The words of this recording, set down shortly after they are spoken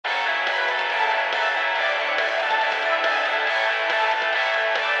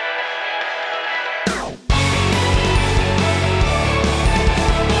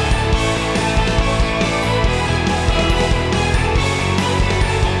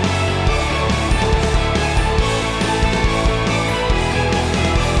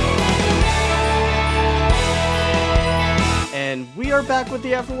back with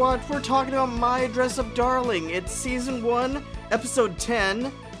the Afterwatch. We're talking about My Dress Up Darling. It's season 1, episode 10.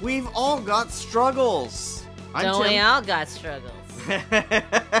 We've all got struggles. Don't we all got struggles?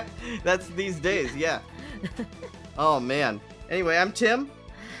 That's these days, yeah. Oh, man. Anyway, I'm Tim.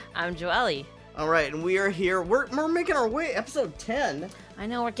 I'm Joelle. All right, and we are here. We're making our way. Episode 10. I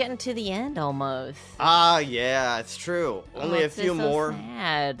know, we're getting to the end almost. Ah, yeah, it's true. Only a few more.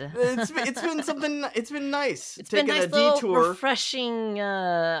 Sad. It's been something. It's been nice. It's taking been nice, a detour. Refreshing.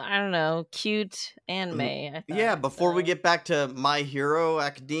 I don't know, cute anime. I thought, yeah, before we get back to My Hero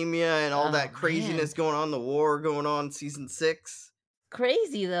Academia and all that craziness going on, the war going on, season 6.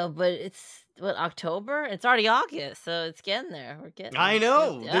 Crazy though, but it's what, October? It's already August, so it's getting there. We're getting. I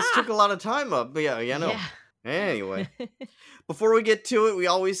know this took a lot of time up, but yeah, I know. Yeah. Anyway, before we get to it, we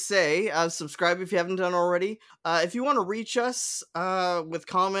always say subscribe if you haven't done already. If you want to reach us with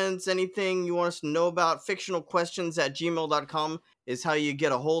comments, anything you want us to know about, fictionalquestions@gmail.com is how you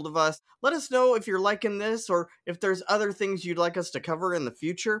get a hold of us. Let us know if you're liking this or if there's other things you'd like us to cover in the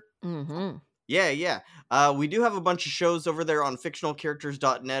future. Mm-hmm. Yeah. We do have a bunch of shows over there on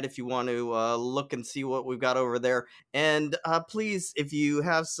fictionalcharacters.net if you want to look and see what we've got over there. And please, if you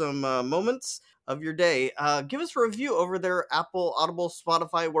have some moments of your day, give us a review over there, Apple, Audible,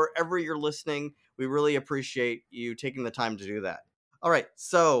 Spotify, wherever you're listening. We really appreciate you taking the time to do that. All right,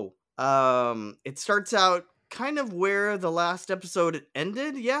 so it starts out kind of where the last episode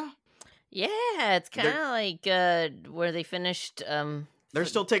ended, yeah? Yeah, it's kind of like where they finished... They're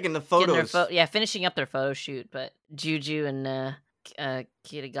still taking the photos. Finishing up their photo shoot, but Juju and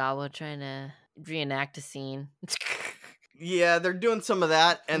Kitagawa trying to reenact a scene. Yeah, they're doing some of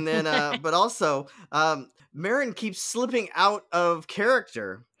that, and then, but also, Marin keeps slipping out of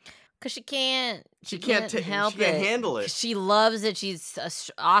character. Because she can't help it. She can't handle it. She loves it. She's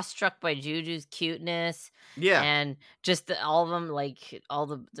awestruck by Juju's cuteness. Yeah. And just all of them, like, all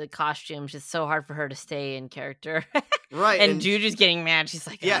the costumes, it's so hard for her to stay in character. Right. And Juju's getting mad. She's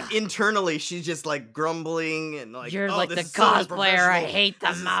like, yeah, internally, she's just, like, grumbling and, like, you're like the cosplayer I hate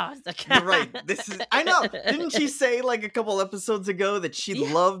the most. Right. I know. Didn't she say, like, a couple episodes ago that she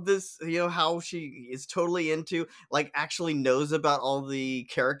loved this, how she is totally into, like, actually knows about all the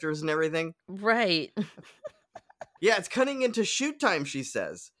characters and everything? Right. Yeah, it's cutting into shoot time, she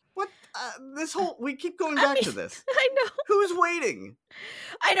says. What? We keep going back to this. I know. Who's waiting?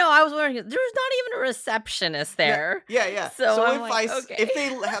 I know. I was wondering. There's not even a receptionist there. Yeah. So if they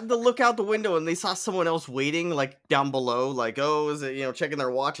have to look out the window and they saw someone else waiting, like down below, like, is it, checking their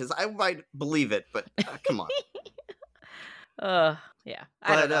watches, I might believe it, but come on. Yeah.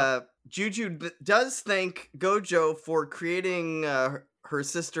 But Juju does thank Gojo for creating her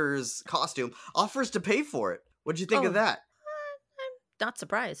sister's costume, offers to pay for it. What'd you think of that? I'm not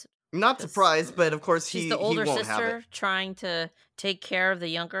surprised. Not surprised, but of course she's the older won't sister have it. Trying to take care of the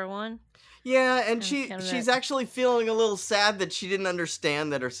younger one. Yeah, and she's actually feeling a little sad that she didn't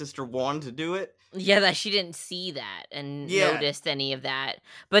understand that her sister wanted to do it. Yeah, that she didn't see that and noticed any of that.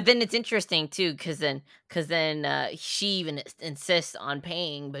 But then it's interesting too, because then she even insists on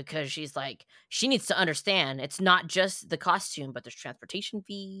paying because she's like, she needs to understand it's not just the costume, but there's transportation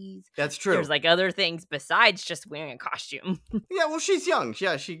fees. That's true. There's like other things besides just wearing a costume. Yeah, well, she's young.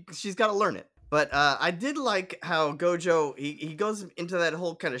 Yeah, she's got to learn it. But I did like how Gojo, he goes into that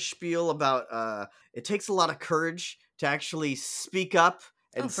whole kind of spiel about it takes a lot of courage to actually speak up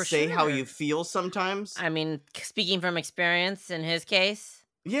and say how you feel sometimes. I mean, speaking from experience in his case.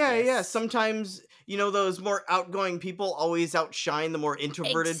 Yeah. Sometimes, those more outgoing people always outshine the more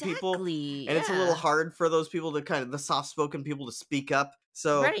introverted people. And it's a little hard for those people to the soft-spoken people to speak up.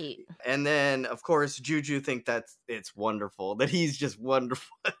 So, right. And then, of course, Juju think it's wonderful, that he's just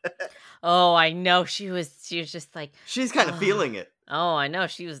wonderful. Oh, I know. She was just like... She's kind of feeling it. Oh, I know.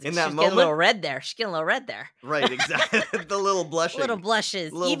 She was in that moment. Getting a little red there. She's getting a little red there. Right, exactly. The little blushing. Little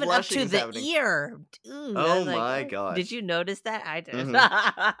blushes. Even up to the ear. Ooh, oh my god. Did you notice that? I did.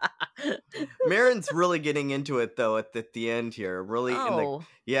 Mm-hmm. Marin's really getting into it, though, at the end here. Really,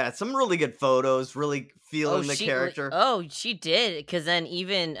 some really good photos, really feeling the character. She did. Because then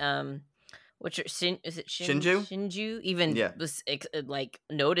even... is it Shinju? Shinju even was like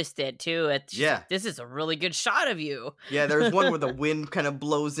noticed it too. This is a really good shot of you. Yeah, there's one where the wind kind of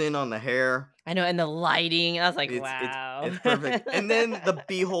blows in on the hair. I know, and the lighting. I was like, wow, it's perfect. And then the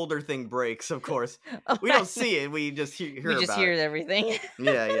beholder thing breaks. Of course, we don't see it. We just hear about it. We just hear everything.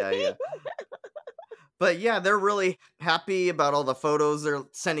 Yeah. But yeah, they're really happy about all the photos. They're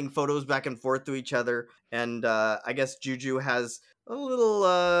sending photos back and forth to each other, and I guess Juju has a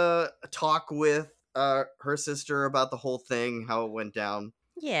little talk with her sister about the whole thing, how it went down.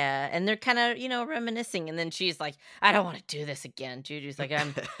 Yeah, and they're kind of, reminiscing, and then she's like, "I don't want to do this again." Juju's like,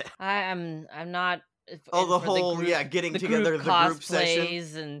 I'm not Oh, in the for the whole, group yeah, getting the group together, the group session.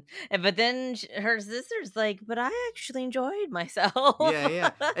 cosplays, and but then her sister's like, "But I actually enjoyed myself." Yeah,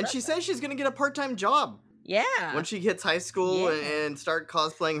 yeah. And she says she's gonna get a part-time job when Yeah. she hits high school Yeah. and start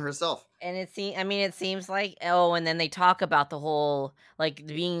cosplaying herself. And it seems like, oh, and then they talk about the whole, like,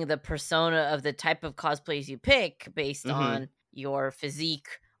 being the persona of the type of cosplays you pick based Mm-hmm. on your physique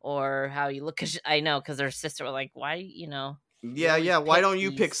or how you look. 'Cause I know, because her sister were like, "Why, you Yeah, always yeah. Why pick don't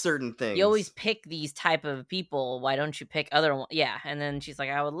you pick these certain you always things? pick these type of people. Why don't you pick other one?" Yeah, and then she's like,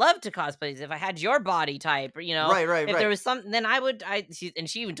 "I would love to cosplay if I had your body type, or, Right, right, if there right. was something, then I would." And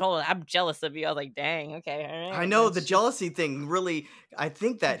she even told her, "I'm jealous of you." I was like, "Dang, okay, all I right." And know then the she, jealousy thing really, I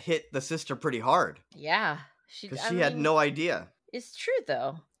think that hit the sister pretty hard yeah, because I she had mean, no idea. it's true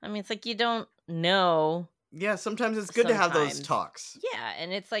though. I mean, it's like you don't know Yeah, sometimes it's good to have those sometimes. talks. Yeah,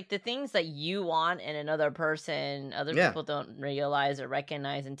 and it's like the things that you want in another person, other Yeah, people don't realize or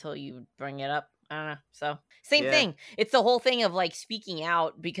recognize until you bring it up. I don't know. So, same yeah, thing. It's the whole thing of like speaking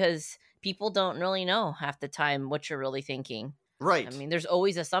out, because people don't really know half the time what you're really thinking. I right. mean, there's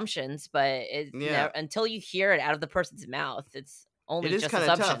always assumptions, but it's never Yeah, until you hear it out of the person's mouth. It's it only is just kind of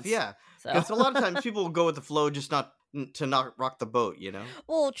tough. assumptions. Yeah, So, because a lot of times people will go with the flow, just not to not rock the boat.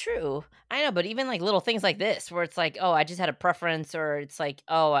 well, true. I know, but even like little things like this, where it's like, oh, I just had a preference, or it's like,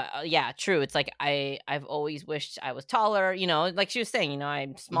 oh, yeah, true. It's like I've always wished I was taller. Like she was saying,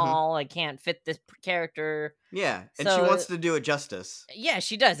 I'm Hmm. small. I can't fit this character. Yeah, and she So wants to do it justice. yeah,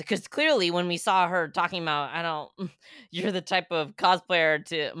 she does, because clearly when we saw her talking about, I don't, you're the type of cosplayer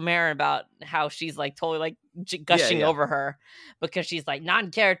to Marin about how she's like totally like Yeah, gushing yeah. over her because she's like not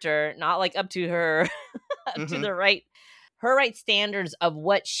in character, not like up to her up to Hmm. the right her right standards of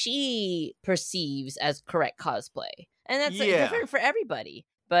what she perceives as correct cosplay. And that's Yeah. different for everybody.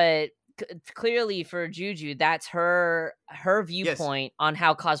 But clearly for Juju, that's her Yes. viewpoint on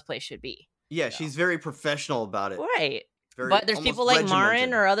how cosplay should be. Yeah, So, she's very professional about it. right. Very But there's almost people like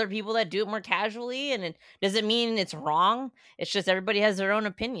Marin regimented. or other people that do it more casually, and it doesn't mean it's wrong. It's just everybody has their own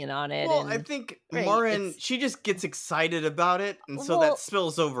opinion on it. Well, I And think right, Marin, it's she just gets excited about it, and so that well,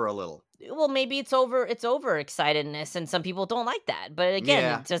 spills over a little. maybe it's over excitedness, and some people don't like that. But again,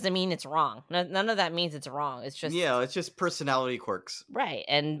 Yeah. it doesn't mean it's wrong. None of that means it's wrong. It's Yeah, just it's just personality quirks. right,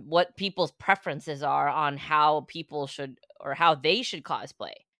 and what people's preferences are on how people should or how they should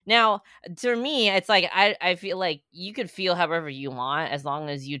cosplay. Now, to me, it's like I feel like you could feel however you want, as long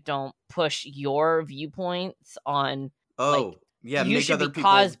as you don't push your viewpoints on, like, Oh, yeah, you make should other be people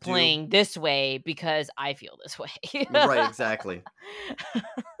do. cosplaying this way because I feel this way. Right, exactly.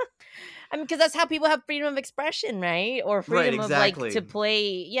 I mean, because that's how people have freedom of expression, right? Or Right, freedom of like to exactly.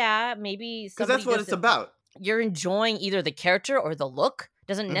 play. Yeah, maybe Because somebody that's what it's doesn't. about. You're enjoying either the character or the look.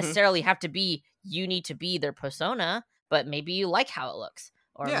 Doesn't Hmm. necessarily have to be you need to be their persona, but maybe you like how it looks.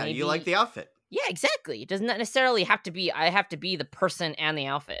 Or Yeah, you like maybe, the outfit. yeah, exactly. It doesn't necessarily have to be I have to be the person and the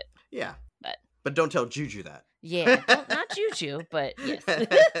outfit. Yeah, But but don't tell Juju that. yeah, don't not Juju, but yes.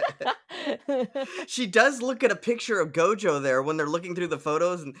 She does look at a picture of Gojo there when they're looking through the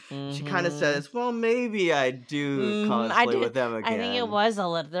photos, and she kind of Mhm. says, "Well, maybe I do I cosplay do. with them I think it again." was a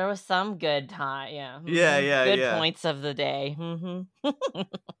little. There was some good time. Yeah. Yeah, yeah, Good yeah. points of the day.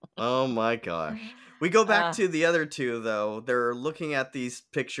 Oh my gosh. We go back uh, to the other two, though. They're looking at these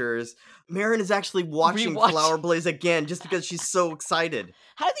pictures. Marin is actually watching Rewatch. Flower Blaze again just because she's so excited.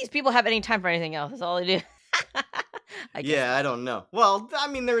 How do these people have any time for anything else? That's all they do. I guess Yeah, I not. don't know. Well, I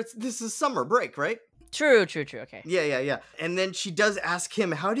mean, this is summer break, right? True. True. True. Okay. Yeah, yeah, yeah. And then she does ask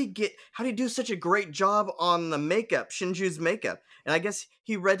him, how do you do such a great job on the makeup, Shinju's makeup? And I guess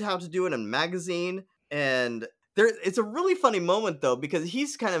he read how to do it in a magazine. And it's a really funny moment though, because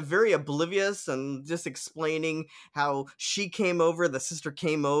he's kind of very oblivious and just explaining how she came over, the sister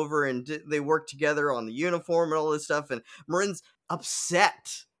came over, and they worked together on the uniform and all this stuff. And Marin's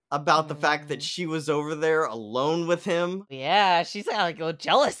upset about the fact that Mm. she was over there alone with him. Yeah, she's like a little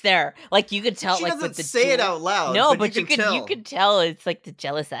jealous there. Like you could tell, She like doesn't with the say it jewel. out loud, No, but you but can you tell. could tell it's like the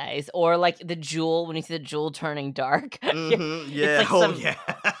jealous eyes, or like the jewel when you see the jewel turning dark. Mhm, It's yeah, like oh, some. yeah.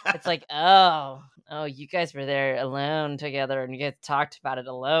 It's like, oh, you guys were there alone together, and you guys talked about it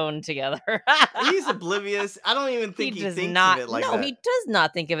alone together. He's oblivious. I don't even He think he does thinks of not. it like No, that. he does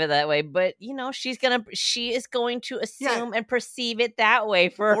not think of it that way. But she is going to Yeah, assume and perceive it that way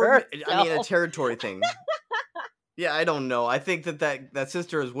for or I mean, a herself. territory thing. Yeah, I don't know. I think that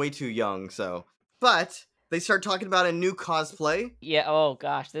sister is way too young, so. But they start talking about a new cosplay. Yeah, oh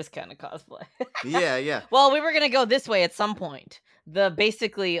gosh, this kind of cosplay. Yeah, yeah. Well, we were gonna go this way at some point. The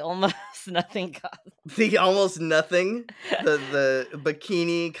basically almost nothing cosplay. The almost nothing, the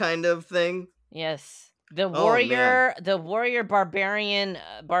bikini kind of thing. Yes. Oh man. The warrior barbarian,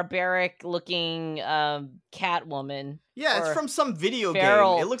 barbaric looking Catwoman Yeah, it's or from some video game.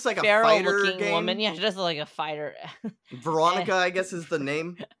 It looks like a feral fighter looking woman. game. Yeah, she does look like a fighter. Eh, Veronica, I guess, is the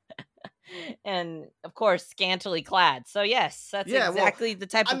name. and of course, scantily clad. So yes, that's Yeah, well, exactly the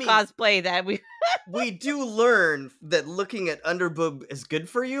type I of mean, cosplay that we we do learn that looking at underboob is good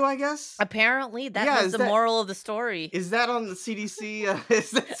for you, I guess. apparently that Yeah, was the moral of the story. is that on the CDC?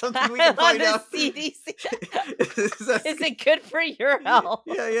 Is that something we On can find the out? CDC. Is Is it good for your health?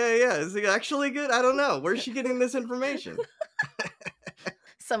 Yeah, yeah, yeah. Is it actually good? I don't know. Where's she getting this information?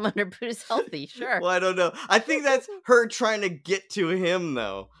 Some underboot is healthy, sure. Well, I don't know. I think that's her trying to get to him,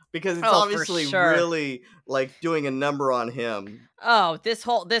 though, because it's Oh, for obviously sure. really like doing a number on him. Oh, this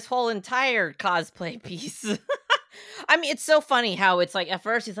whole entire cosplay piece. I mean, it's so funny how it's like at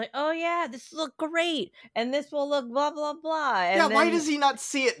first he's like, "Oh yeah, this look great, and this will look blah blah blah." And Yeah, why then does he not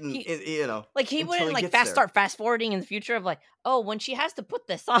see it? like he until wouldn't he like gets there? start fast forwarding in the future of like, "Oh, when she has to put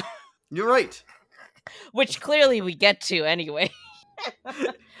this on," You're right. which clearly we get to anyway.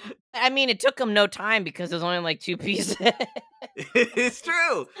 I mean, it took him no time because there's only like 2 pieces. It's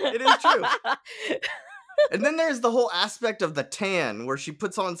true. It is true. And then there's the whole aspect of the tan where she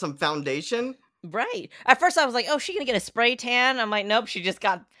puts on some foundation. Right. At first I was like, "Oh, she gonna get a spray tan?" I'm like, "Nope, she just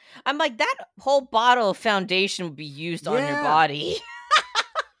got." I'm like, that whole bottle of foundation would be used on your Yeah. body.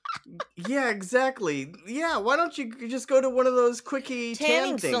 Yeah, exactly. Yeah, why don't you just go to one of those quickie tan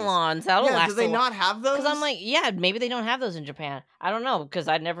Tanning things? salons, that'll Yeah, last. do they not have those? Because I'm like, yeah, maybe they don't have those in Japan. I don't know because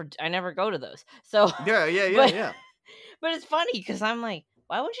I never go to those. So, Yeah, yeah, yeah, but yeah. but it's funny because I'm like,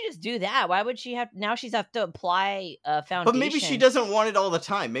 why wouldn't she just do that? Why would she have now? She's have to apply foundation. But maybe she doesn't want it all the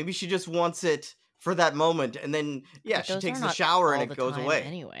time. Maybe she just wants it for that moment, and then But she those takes are the not shower and all it the goes time away.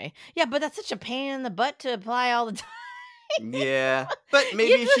 anyway. Yeah, but that's such a pain in the butt to apply all the time. Yeah, but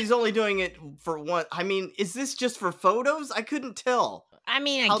maybe she's only doing it for one. I mean, is this just for photos? I couldn't tell. I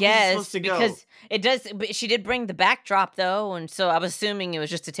mean, I How this is guess supposed to go. because it does. But she did bring the backdrop though, and so I was assuming it was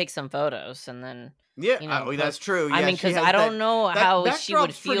just to take some photos and then. Yeah, You know, that's true. I Yeah, mean, she because has I don't that- know that how she would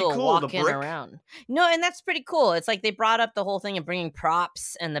backdrop's pretty feel cool, the walking brick. around. No, and that's pretty cool. It's like they brought up the whole thing of bringing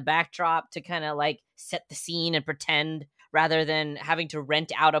props and the backdrop to kind of like set the scene and pretend rather than having to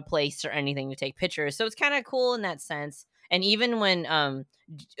rent out a place or anything to take pictures. So it's kind of cool in that sense. And even when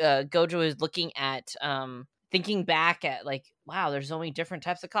Gojo is looking at thinking back at like, wow, there's so many different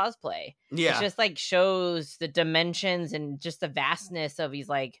types of cosplay. Yeah, It just like shows the dimensions and just the vastness of he's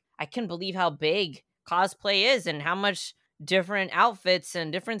like, I can't believe how big cosplay is and how much different outfits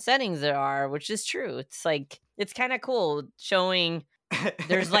and different settings there are, which is true. It's like it's kind of cool showing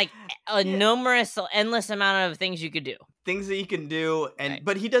there's like a numerous endless amount of things you could do. things that you can do, and Right.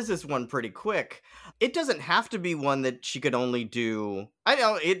 but he does this one pretty quick. It doesn't have to be one that she could only do. I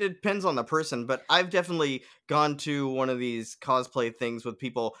know it depends on the person, but I've definitely gone to one of these cosplay things with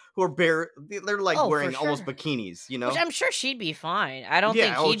people who are they're like Oh, for wearing almost sure. bikinis, you know? Which I'm sure she'd be fine. I don't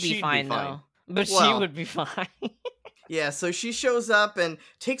Yeah, think he'd she'd be fine though. But she Well, would be fine. yeah, so she shows up and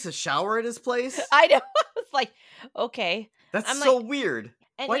takes a shower at his place. I know. It's like, okay. That's I'm so like, weird.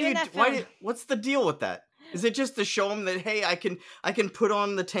 and Why do even you that why found- do, what's the deal with that? Is it just to show him that hey, I can put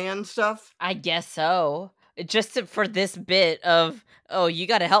on the tan stuff? I guess so. For this bit of, oh, you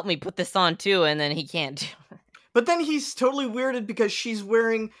got to help me put this on too, and then he can't do it. But then he's totally weirded because she's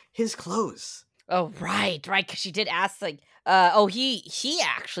wearing his clothes. Oh, right, because she did ask, like, he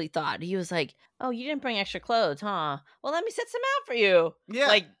actually thought, he was like, oh, you didn't bring extra clothes, huh? Well, let me set some out for you. Yeah.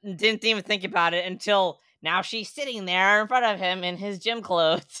 Like, didn't even think about it until now she's sitting there in front of him in his gym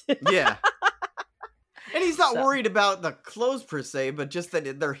clothes. Yeah. And he's not So- worried about the clothes per se, but just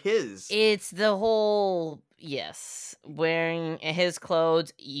that they're his. It's the whole, yes, wearing his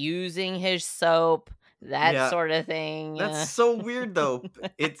clothes, using his soap, that Yeah. sort of thing. That's so weird, though.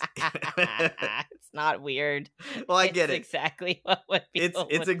 It's It's not weird. well, I It's get it. exactly what people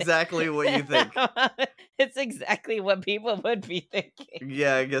It's would think. exactly what you think. It's exactly what people would be thinking.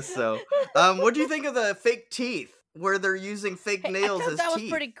 Yeah, I guess so. What do you think of the fake teeth, where they're using fake Hey, nails I thought as that teeth? was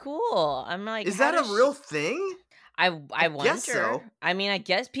pretty cool. I'm like, Is how that a does real thing? I I wonder. guess so. I mean, I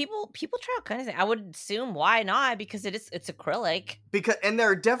guess people try all kinds of things. I would assume why not, because it's acrylic. And there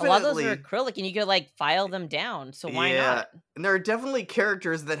are A lot of those definitely are acrylic, and you could like file them down. So why not? and there are definitely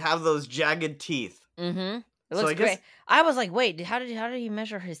characters that have those jagged teeth. Mm-hmm. It So looks I guess- great. I was like, wait, how did he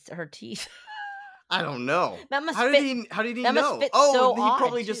measure her teeth? I don't know. That must How fit. did he That must know? fit Oh, so he odd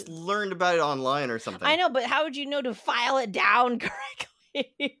probably just too. learned about it online or something. I know, but how would you know to file it down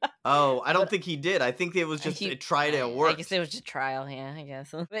correctly? Oh, I don't But think he did. I think it was just he, it tried and it I guess worked. it was just trial. Yeah, I guess.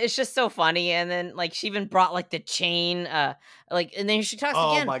 But it's just so funny. And then like she even brought like the chain, like, and then she talks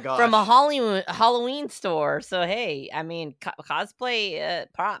Oh again my from a gosh. Halloween store. So hey, I mean, cosplay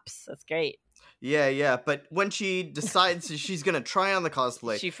props. That's great. Yeah, yeah. But when she decides that she's gonna try on the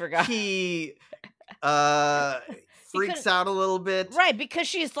cosplay, She forgot. he uh He freaks couldn't. out a little bit. Right, because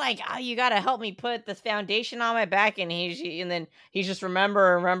she's like, "Oh, you gotta help me put this foundation on my back," and and then he's just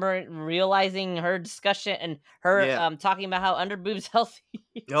remember realizing her discussion and her Yeah. talking about how underboob's healthy.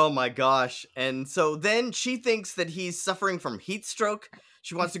 Oh my gosh. And so then she thinks that he's suffering from heat stroke.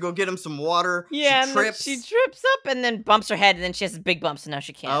 She wants to go get him some water. She Yeah, and then she trips. trips up and then bumps her head, and then she has a big bump, so now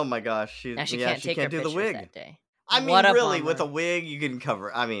she can't. Oh my gosh. Now she Yeah, can't she take her can't do the pictures wig. that day. I What mean, a really, with a bummer. wig, you can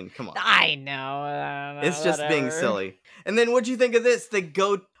cover. I mean, come on. I know, It's just being whatever. silly. And then what'd you think of this? They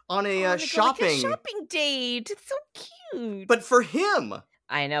go on a Oh, they go like a shopping, shopping date. It's so cute. but for him.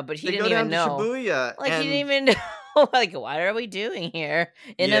 I know, but he They didn't go even down to know. Shibuya Like, he and didn't even know, like, what are we doing here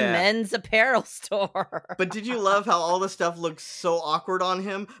in a yeah. men's apparel store? But did you love how all the stuff looks so awkward on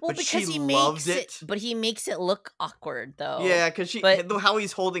him, Well, but she because loved it? but he makes it look awkward, though. Yeah, because But how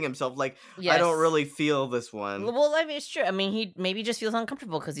he's holding himself, like, I don't yes. really feel this one. Well, I mean, it's true. I mean, he maybe just feels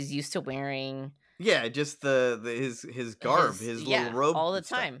uncomfortable because he's used to wearing Yeah, just his garb, his little robe all the and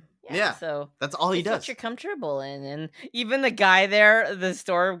stuff. time. Yeah, Yeah, so that's all he it's what does. you're comfortable in. And even the guy there, the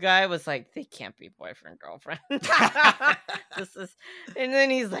store guy, was like, they can't be boyfriend, girlfriend. This is, and then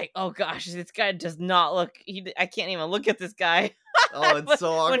he's like, oh gosh, this guy does not look, I can't even look at this guy. Oh, it's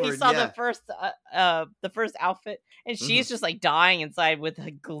so When he awkward. saw Yeah. the first outfit, and Mhm. she's just like dying inside with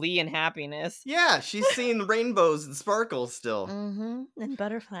like, glee and happiness. Yeah, she's seeing rainbows and sparkles still. Mm-hmm. And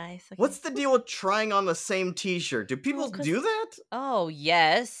butterflies. Okay. What's the deal with trying on the same T-shirt? Do people 'Cause do that? oh,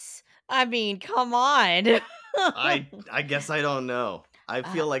 yes. I mean, come on. I guess I don't know. I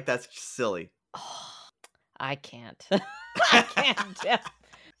Uh, feel like that's silly. I can't. I can't.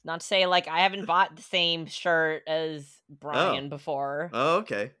 Not to say, like, I haven't bought the same shirt as Brian before, Oh,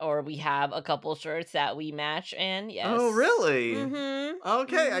 okay. or we have a couple shirts that we match, and yes. Oh, really? Mhm.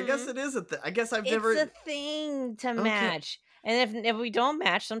 Okay, I guess Mhm. it is a thing. I guess I've It's never. a thing to Okay. match. And if we don't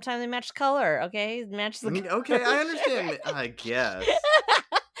match, sometimes we match color, okay? Match the color. Okay, I understand. I guess.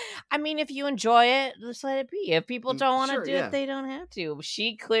 I mean, if you enjoy it, just let it be. If people don't want to Sure, do yeah. it, they don't have to.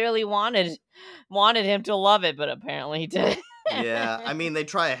 She clearly wanted him to love it, but apparently he did. Yeah, I mean, they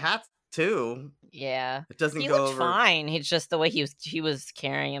try a hat too. Yeah, It doesn't he go looked over. fine. It's just the way he was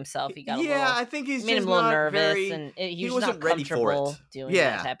carrying himself. He got a Yeah, little, I think he's made just him a little not nervous, very. and he He was just not wasn't ready for comfortable it. doing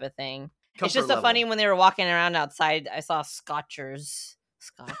Yeah, that type of thing. It's comfort just so funny level. when they were walking around outside. I saw Scotchers.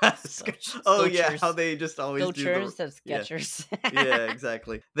 Oh yeah, how they just always do Scotchers the of Skechers. yeah,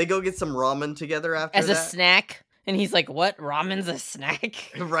 exactly. They go get some ramen together after As a that. snack. And he's like, what? Ramen's a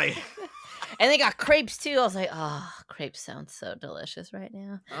snack? Right. And they got crepes too. I was like, oh, crepes sound so delicious right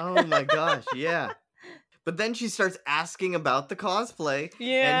now. Oh my gosh, yeah. But then she starts asking about the cosplay,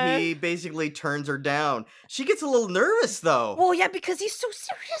 Yeah. and he basically turns her down. She gets a little nervous though. Well, yeah, because he's so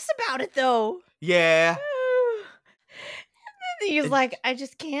serious about it though. Yeah. He's It- like, I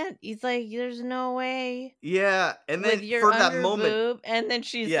just can't. He's like, there's no way. Yeah, and With then your for that moment, underboob. And then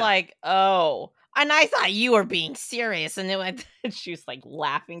she's Yeah. like, oh. And I thought you were being serious. And then she was like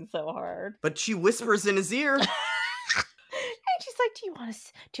laughing so hard. but she whispers in his ear. And she's like, do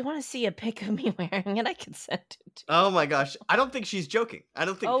you want to see a pic of me wearing it? I can send it to you. Oh my gosh, I don't think she's joking. I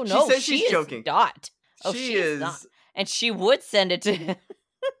don't think Oh no, she says she she's is joking. not. Oh, she is. not. And she would send it to him.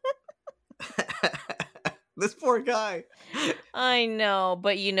 This poor guy. I know,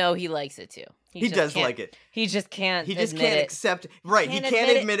 but you know he likes it too. He does like it. He just can't. He just admit can't it. accept. Right, he Can't can't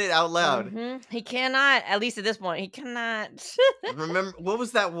admit it. admit it out loud. Mhm. He cannot. At least at this point, he cannot. Remember, what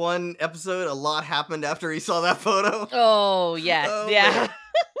was that one episode? A lot happened after he saw that photo. Oh yeah, Oh, yeah. man.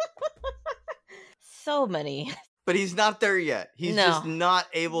 So many. But he's not there yet. He's No. just not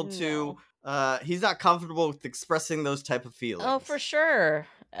able to. He's not comfortable with expressing those type of feelings. Oh, for sure.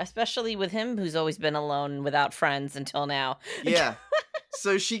 Especially with him, who's always been alone without friends until now. Yeah.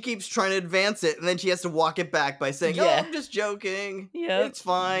 So she keeps trying to advance it, and then she has to walk it back by saying, "Oh, Yeah. I'm just joking. Yep. It's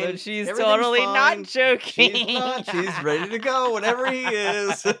fine. But she's Everything's totally fine." not joking. She's not. She's ready to go whenever he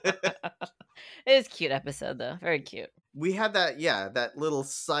is. It was a cute episode, though. Very cute. We had that little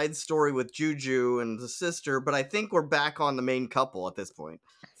side story with Juju and the sister, but I think we're back on the main couple at this point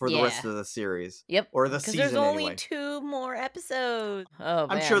for the rest of the series. Yep. Or the Because season there's only anyway. 2 more episodes. Oh,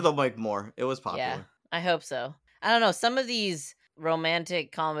 man. I'm sure they'll make more. It was popular. Yeah, I hope so. I don't know. Some of these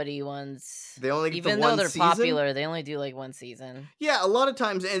romantic comedy ones. They only get Even the though one they're season? popular, they only do like one season. Yeah, a lot of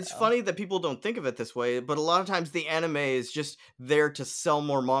times, and it's So. funny that people don't think of it this way, but a lot of times the anime is just there to sell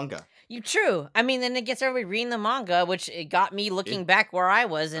more manga. True. I mean, then it gets everybody reading the manga, which it got me looking back where I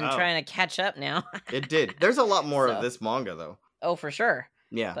was and Oh. trying to catch up now. It did. There's a lot more of this manga, though. Oh, for sure.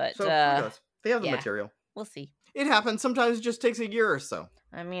 Yeah. But So who knows? They have the yeah. material. We'll see. It happens. Sometimes it just takes a year or so.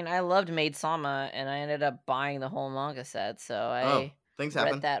 I mean, I loved Maid Sama, and I ended up buying the whole manga set, so I things read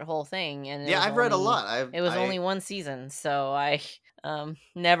happen. that whole thing. And Yeah, I've read a lot. It was only one season, so I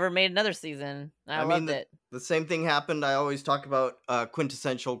never made another season. I loved it. The same thing happened. I always talk about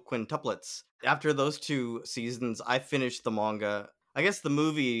quintessential quintuplets. After those 2 seasons, I finished the manga. I guess the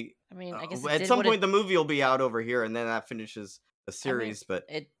movie. I mean, I guess at some point the movie will be out over here, and then that finishes the series. But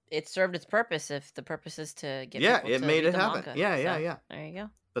it served its purpose. If the purpose is to get it to made read it the happen. manga. Yeah. There you go.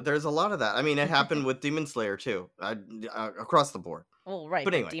 But there's a lot of that. I mean, it happened with Demon Slayer too, across the board. Well, right.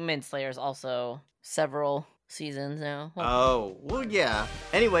 But anyway, Demon Slayer's also several seasons now. Well, yeah.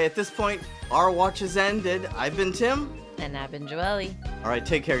 Anyway, at this point, our watch has ended. I've been Tim. And I've been Joelle. All right,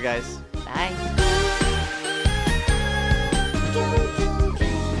 take care, guys. Bye.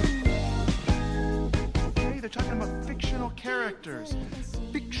 Hey, they're talking about fictional characters.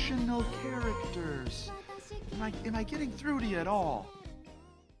 Fictional characters. Am I getting through to you at all?